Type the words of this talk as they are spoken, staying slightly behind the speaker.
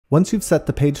Once you've set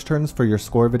the page turns for your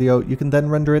score video, you can then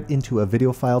render it into a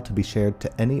video file to be shared to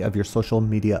any of your social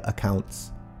media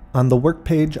accounts. On the work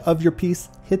page of your piece,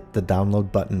 hit the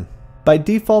download button. By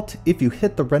default, if you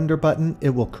hit the render button,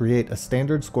 it will create a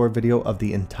standard score video of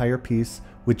the entire piece,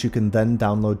 which you can then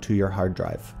download to your hard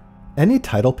drive. Any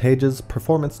title pages,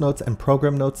 performance notes, and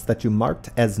program notes that you marked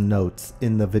as notes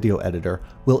in the video editor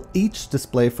will each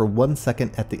display for 1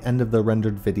 second at the end of the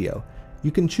rendered video. You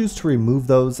can choose to remove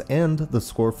those and the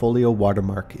Scorefolio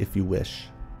watermark if you wish.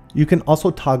 You can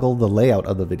also toggle the layout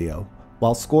of the video.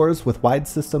 While scores with wide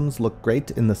systems look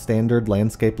great in the standard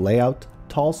landscape layout,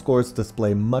 tall scores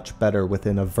display much better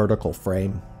within a vertical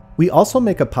frame. We also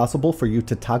make it possible for you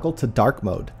to toggle to dark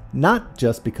mode, not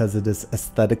just because it is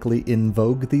aesthetically in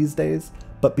vogue these days,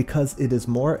 but because it is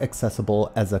more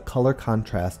accessible as a color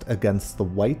contrast against the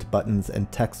white buttons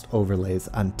and text overlays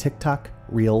on TikTok,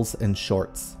 Reels, and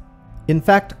Shorts. In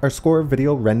fact, our score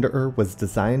video renderer was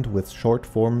designed with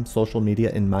short-form social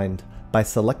media in mind. By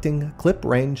selecting Clip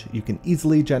Range, you can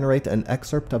easily generate an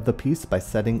excerpt of the piece by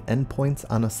setting endpoints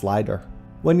on a slider.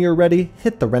 When you're ready,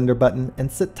 hit the render button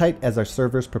and sit tight as our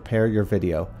servers prepare your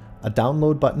video. A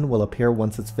download button will appear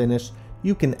once it's finished.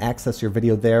 You can access your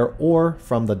video there or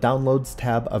from the Downloads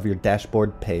tab of your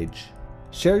dashboard page.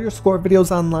 Share your score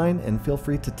videos online and feel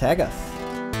free to tag us.